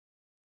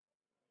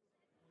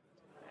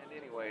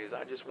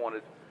I just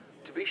wanted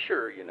to be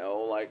sure,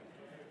 like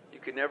you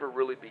could never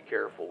really be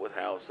careful with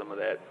how some of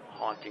that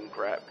haunting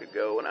crap could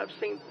go. And I've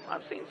seen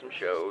some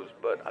shows,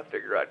 but I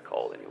figured I'd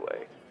call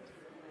anyway.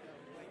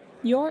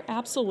 You're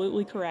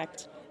absolutely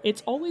correct.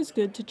 It's always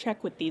good to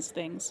check with these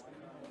things.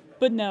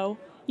 But no,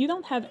 you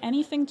don't have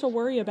anything to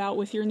worry about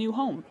with your new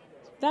home.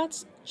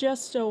 That's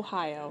just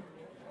Ohio.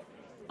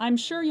 I'm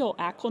sure you'll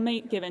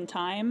acclimate given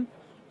time.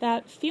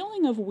 That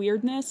feeling of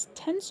weirdness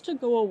tends to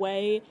go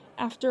away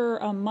after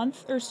a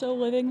month or so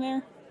living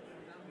there.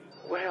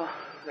 Well,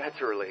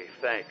 that's a relief.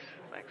 Thanks.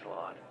 Thanks a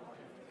lot.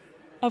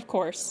 Of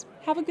course.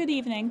 Have a good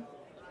evening.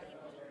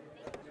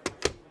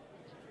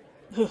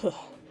 Ugh.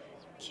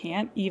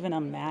 Can't even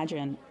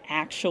imagine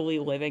actually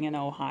living in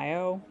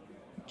Ohio.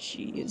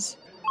 Jeez.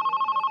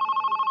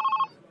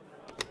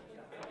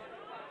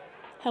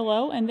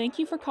 Hello, and thank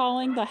you for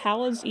calling the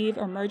Hallows Eve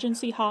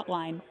Emergency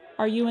Hotline.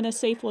 Are you in a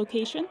safe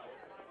location?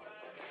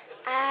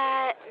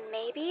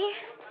 Maybe?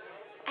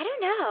 I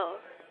don't know.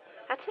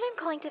 That's what I'm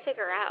calling to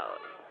figure out.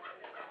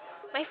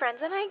 My friends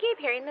and I keep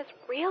hearing this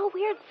real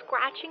weird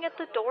scratching at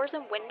the doors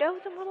and windows,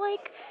 and we're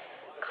like,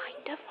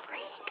 kind of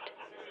freaked.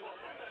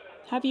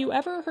 Have you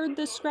ever heard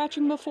this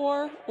scratching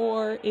before,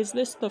 or is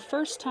this the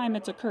first time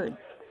it's occurred?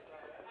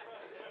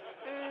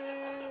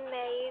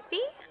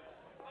 Maybe?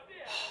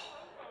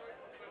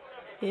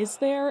 Is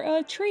there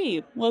a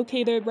tree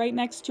located right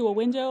next to a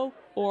window,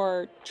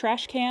 or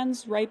trash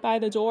cans right by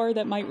the door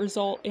that might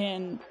result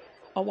in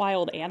a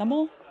wild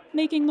animal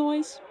making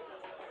noise?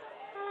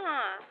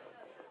 Huh.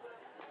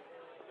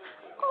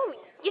 Oh,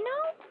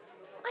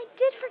 I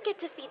did forget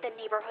to feed the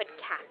neighborhood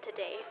cat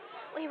today.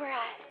 We were,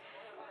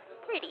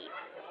 pretty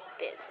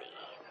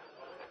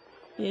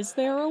busy. Is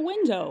there a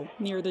window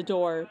near the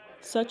door,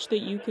 such that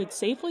you could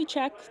safely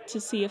check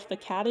to see if the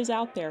cat is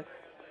out there?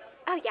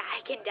 Oh, yeah,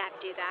 I can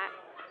do that.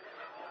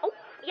 Oh,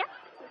 yep,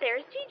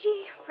 there's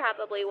Gigi,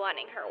 probably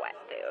wanting her wet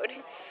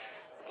food.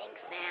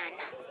 Thanks,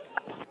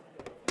 man.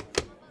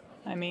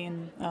 I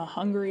mean, a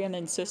hungry and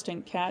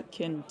insistent cat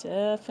can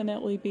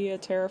definitely be a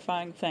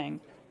terrifying thing,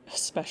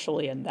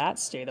 especially in that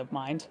state of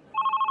mind.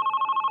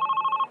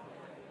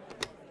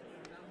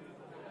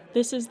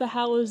 This is the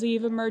Hallows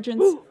Eve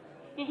emergency.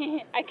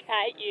 I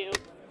got you.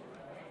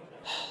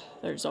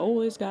 There's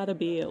always gotta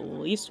be at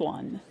least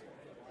one.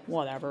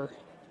 Whatever.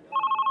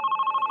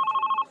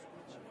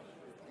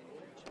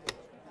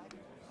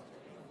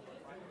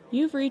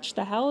 You've reached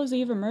the Hallows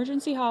Eve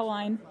emergency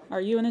hotline.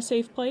 Are you in a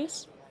safe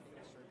place?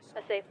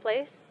 A safe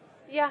place?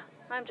 Yeah,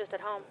 I'm just at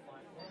home.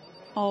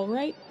 All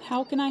right,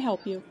 how can I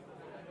help you?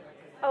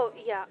 Oh,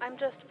 yeah, I'm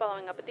just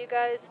following up with you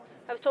guys.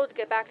 I was told to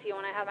get back to you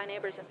when I have my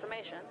neighbor's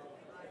information.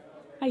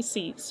 I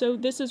see. So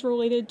this is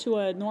related to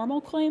a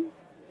normal claim?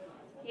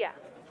 Yeah.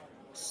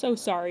 So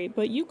sorry,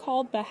 but you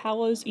called the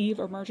Hallows Eve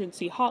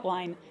emergency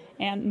hotline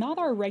and not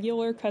our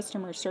regular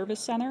customer service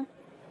center.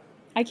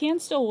 I can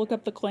still look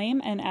up the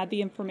claim and add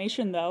the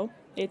information, though.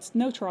 It's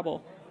no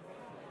trouble.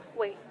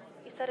 Wait,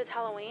 you said it's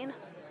Halloween?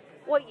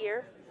 What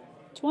year?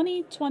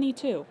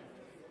 2022.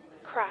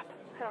 Crap,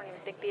 I don't even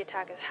think the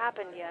attack has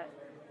happened yet.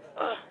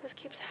 Ugh, this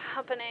keeps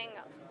happening.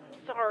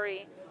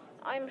 Sorry.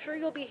 I'm sure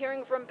you'll be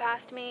hearing from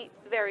past me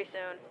very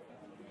soon.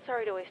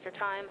 Sorry to waste your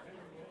time.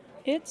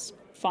 It's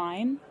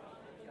fine.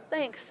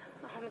 Thanks.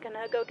 I'm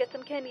gonna go get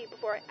some candy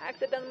before I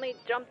accidentally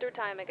jump through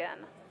time again.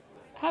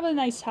 Have a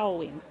nice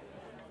Halloween.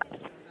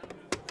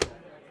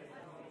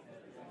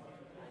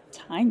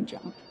 Time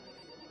jump.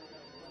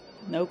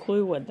 No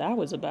clue what that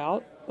was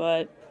about,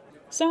 but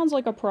sounds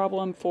like a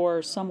problem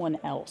for someone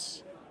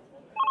else.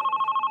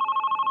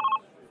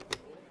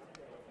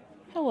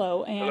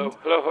 Hello, and...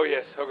 Hello, oh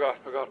yes, oh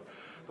God.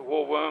 The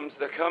war worms,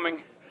 they're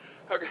coming.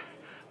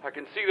 I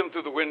can see them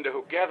through the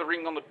window,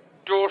 gathering on the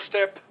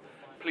doorstep.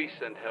 Please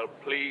send help,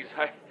 please.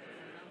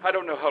 I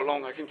don't know how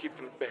long I can keep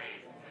them at bay.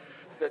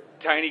 The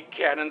tiny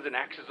cannons and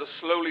axes are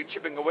slowly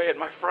chipping away at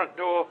my front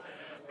door.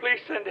 Please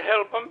send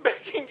help, I'm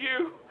begging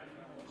you.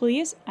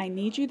 Please, I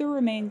need you to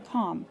remain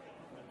calm.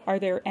 Are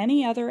there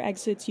any other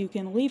exits you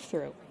can leave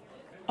through?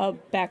 A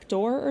back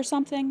door or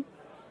something?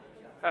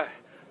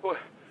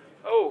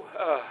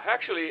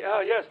 Actually,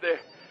 yes,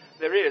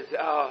 there is.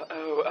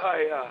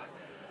 I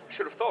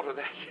should have thought of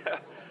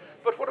that.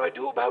 But what do I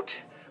do about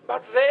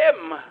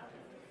them?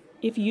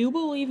 If you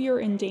believe you're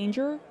in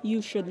danger,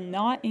 you should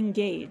not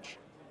engage.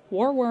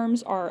 War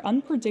worms are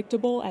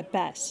unpredictable at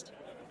best.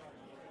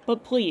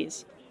 But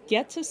please,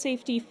 get to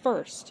safety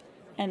first,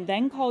 and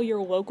then call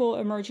your local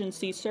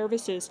emergency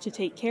services to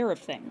take care of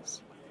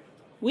things.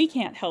 We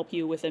can't help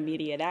you with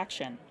immediate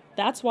action.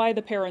 That's why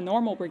the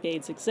paranormal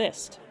brigades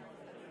exist.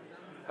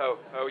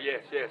 Oh,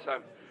 yes,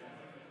 I'm...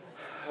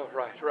 Oh,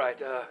 right,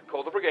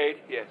 call the brigade,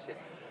 yes.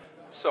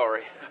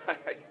 Sorry,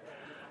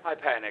 I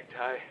panicked,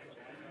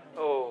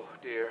 Oh,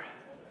 dear.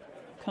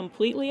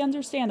 Completely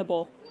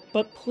understandable,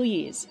 but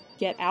please,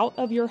 get out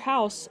of your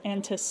house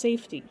and to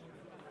safety.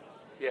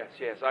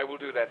 Yes, I will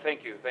do that.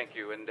 Thank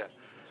you, and,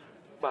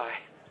 bye.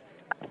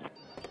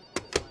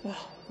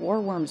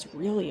 War worms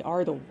really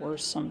are the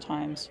worst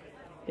sometimes.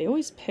 They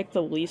always pick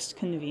the least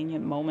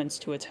convenient moments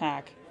to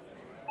attack.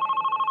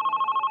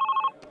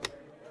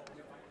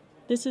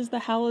 This is the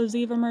Hallow's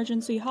Eve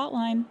emergency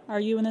hotline. Are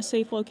you in a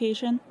safe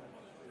location?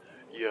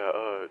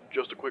 Yeah,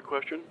 just a quick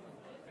question.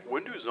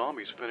 When do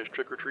zombies finish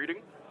trick-or-treating?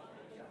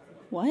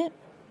 What?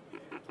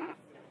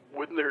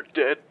 When they're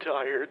dead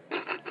tired.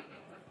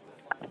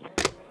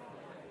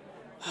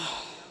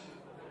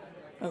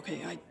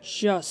 Okay, I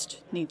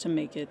just need to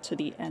make it to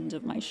the end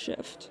of my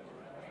shift.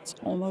 It's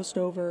almost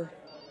over.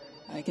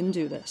 I can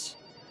do this.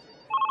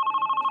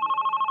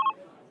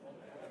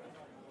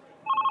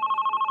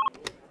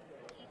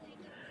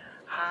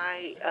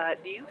 Hi,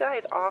 do you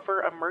guys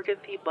offer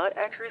emergency butt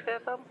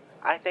exorcism?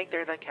 I think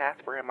there's a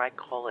Casper in my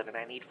colon and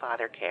I need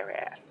Father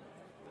Karras.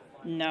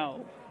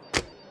 No.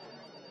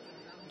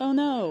 Oh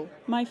no,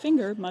 my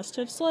finger must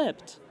have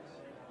slipped.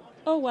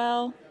 Oh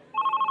well.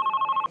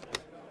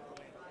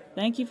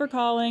 Thank you for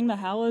calling the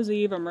Hallow's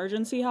Eve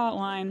emergency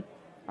hotline.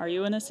 Are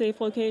you in a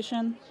safe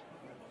location?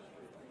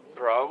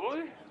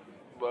 Probably,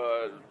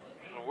 but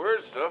some weird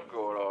stuff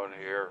going on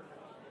here.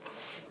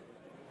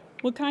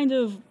 What kind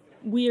of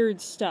weird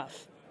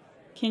stuff?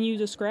 Can you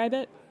describe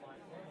it?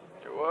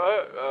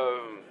 What?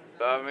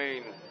 I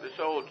mean, this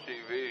old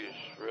TV is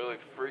really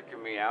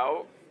freaking me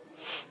out.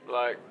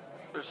 Like,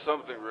 there's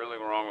something really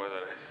wrong with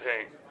it, I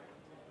think.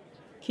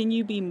 Can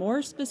you be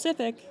more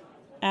specific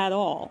at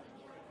all?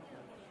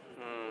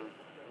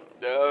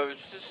 It's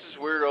just this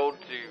weird old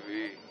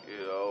TV,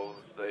 you know,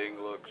 thing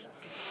looks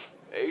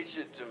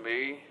ancient to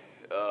me.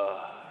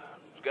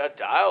 It's got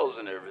dials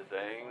and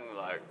everything,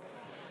 like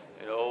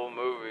in old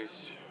movies.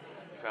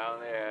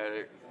 Found in the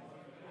attic.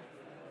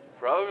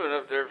 Probably been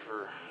up there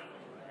for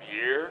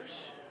years.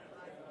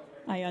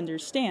 I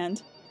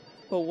understand,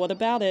 but what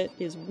about it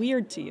is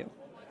weird to you?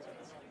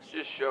 It's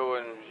just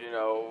showing, you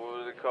know, what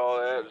do they call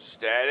that?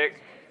 Static.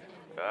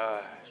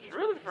 It's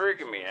really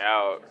freaking me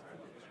out.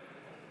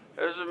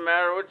 Doesn't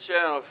matter what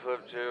channel I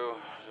flip to,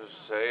 it's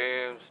the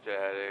same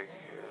static.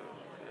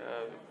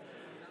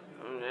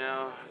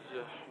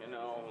 You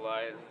know,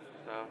 light and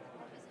stuff.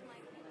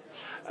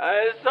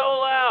 It's so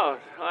loud.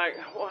 Like,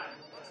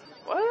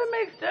 why do they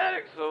make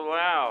static so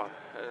loud?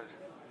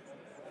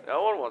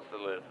 No one wants to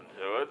listen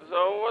to it,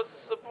 so what's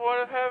the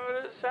point of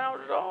having it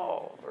sound at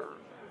all? Or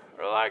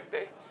like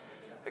they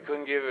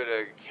couldn't give it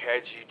a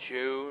catchy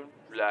tune,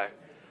 like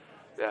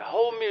the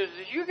whole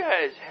music you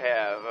guys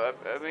have.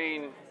 I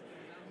mean,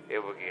 it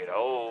would get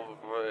old,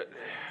 but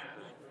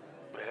it's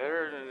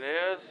better than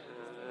this.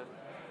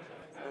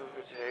 A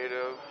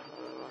potato.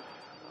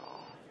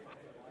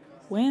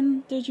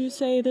 When did you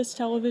say this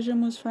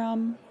television was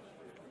from?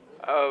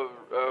 I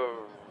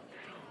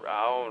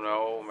don't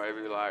know,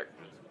 maybe like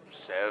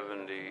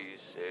 70s,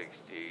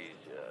 60s.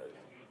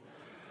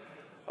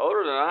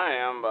 Older than I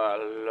am by a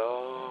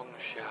long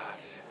shot.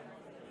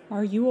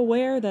 Are you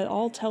aware that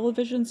all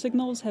television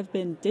signals have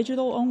been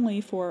digital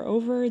only for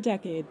over a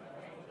decade?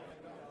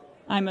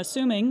 I'm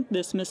assuming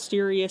this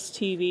mysterious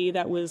TV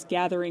that was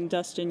gathering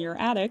dust in your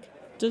attic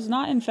does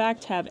not in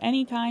fact have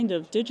any kind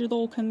of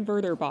digital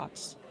converter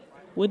box.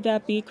 Would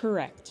that be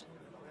correct?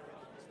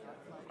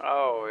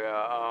 Oh,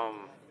 yeah,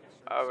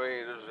 I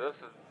mean, there's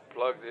nothing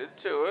plugged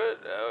into it.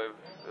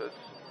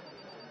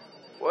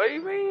 What do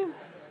you mean?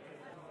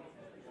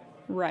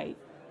 Right.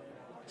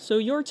 So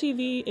your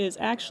TV is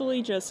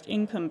actually just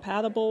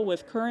incompatible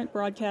with current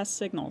broadcast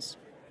signals.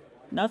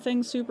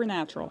 Nothing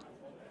supernatural.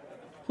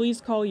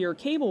 Please call your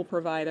cable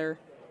provider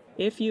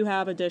if you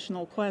have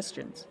additional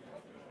questions.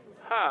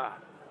 Huh.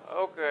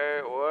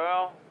 Okay,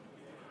 well,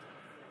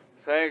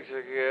 thanks,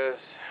 I guess.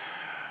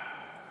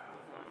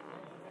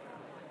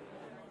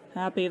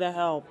 Happy to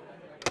help.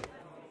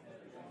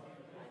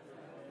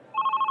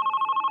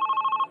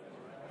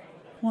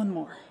 One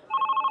more.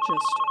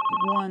 Just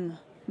one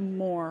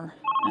more,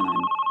 and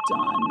I'm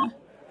done.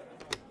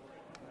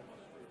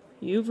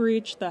 You've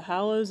reached the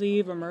Hallow's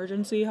Eve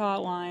emergency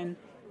hotline.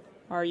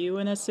 Are you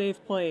in a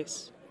safe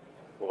place?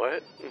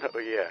 What? Oh,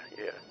 yeah.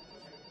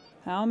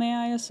 How may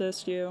I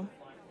assist you?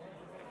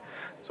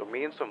 So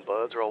me and some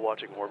buds are all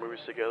watching horror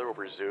movies together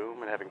over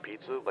Zoom and having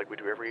pizza like we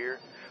do every year,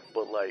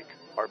 but like,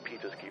 our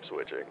pizzas keep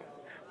switching.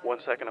 1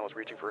 second I was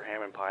reaching for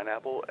ham and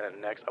pineapple,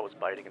 and next I was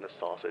biting into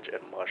sausage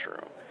and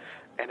mushroom.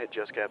 And it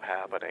just kept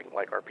happening,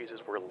 like our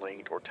pizzas were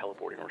linked or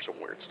teleporting or some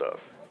weird stuff.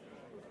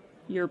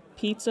 Your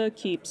pizza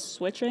keeps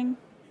switching?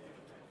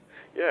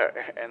 Yeah,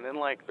 and then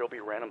like there'll be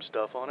random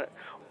stuff on it,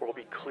 or it'll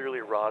be clearly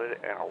rotted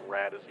and a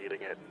rat is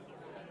eating it.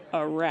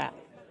 A rat.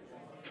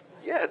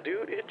 Yeah,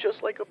 dude, it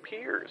just like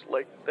appears,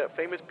 like that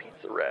famous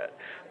pizza rat.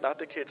 Not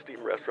the kids'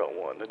 themed restaurant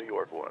one, the New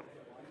York one.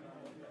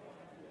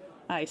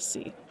 I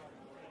see.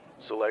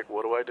 So like,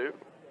 what do I do?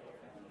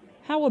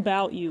 How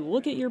about you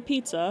look at your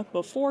pizza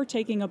before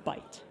taking a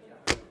bite?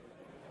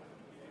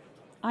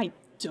 I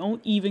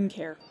don't even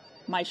care.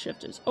 My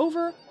shift is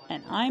over,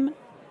 and I'm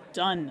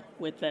done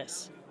with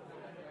this.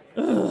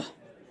 Ugh.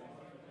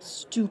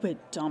 Stupid,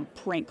 dumb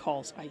prank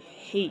calls. I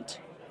hate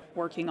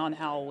working on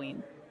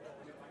Halloween.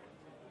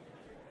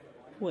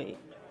 Wait.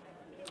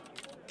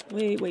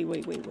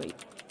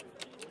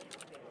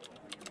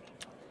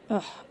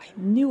 Ugh, I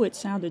knew it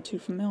sounded too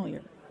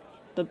familiar.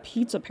 The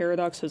pizza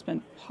paradox has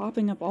been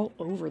popping up all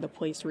over the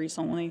place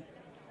recently.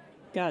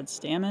 God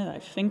damn it, I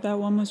think that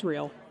one was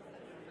real.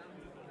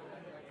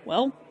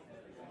 Well,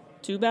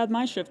 too bad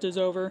my shift is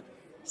over.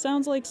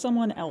 Sounds like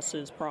someone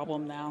else's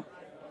problem now.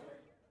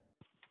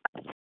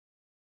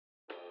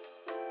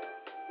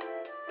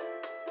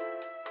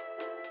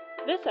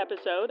 This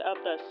episode of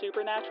the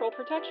Supernatural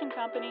Protection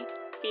Company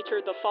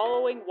featured the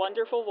following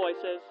wonderful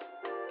voices.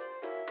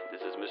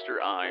 This is Mr.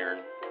 Iron.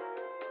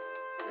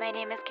 My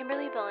name is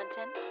Kimberly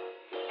Billington,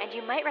 and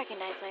you might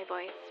recognize my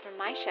voice from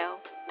my show,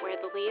 Where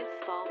the Leaves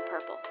Fall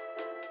Purple.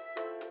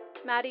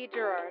 Maddie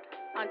Gerard,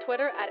 on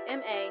Twitter at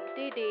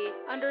MADD_VO.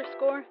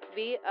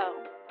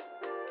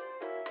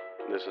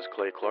 This is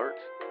Clay Clark,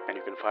 and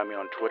you can find me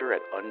on Twitter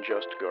at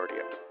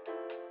UnjustGuardian.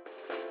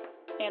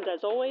 And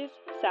as always,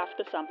 Saf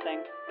the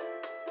Something.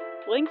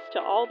 Links to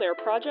all their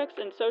projects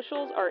and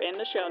socials are in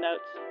the show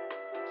notes,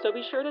 so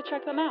be sure to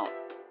check them out.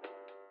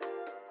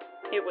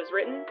 It was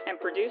written and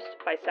produced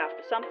by Saf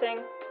the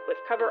Something, with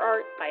cover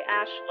art by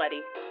Ash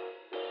Letty.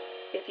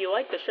 If you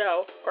like the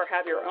show, or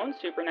have your own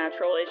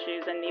supernatural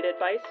issues and need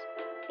advice,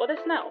 let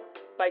us know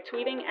by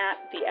tweeting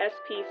at the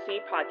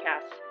SPC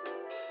Podcast.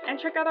 And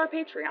check out our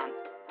Patreon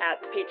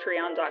at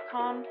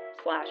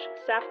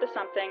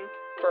patreon.com/SafTheSomething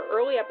for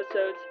early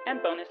episodes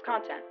and bonus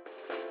content.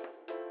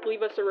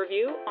 Leave us a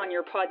review on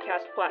your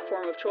podcast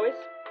platform of choice,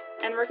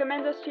 and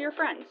recommend us to your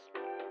friends.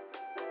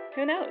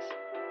 Who knows?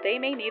 They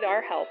may need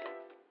our help.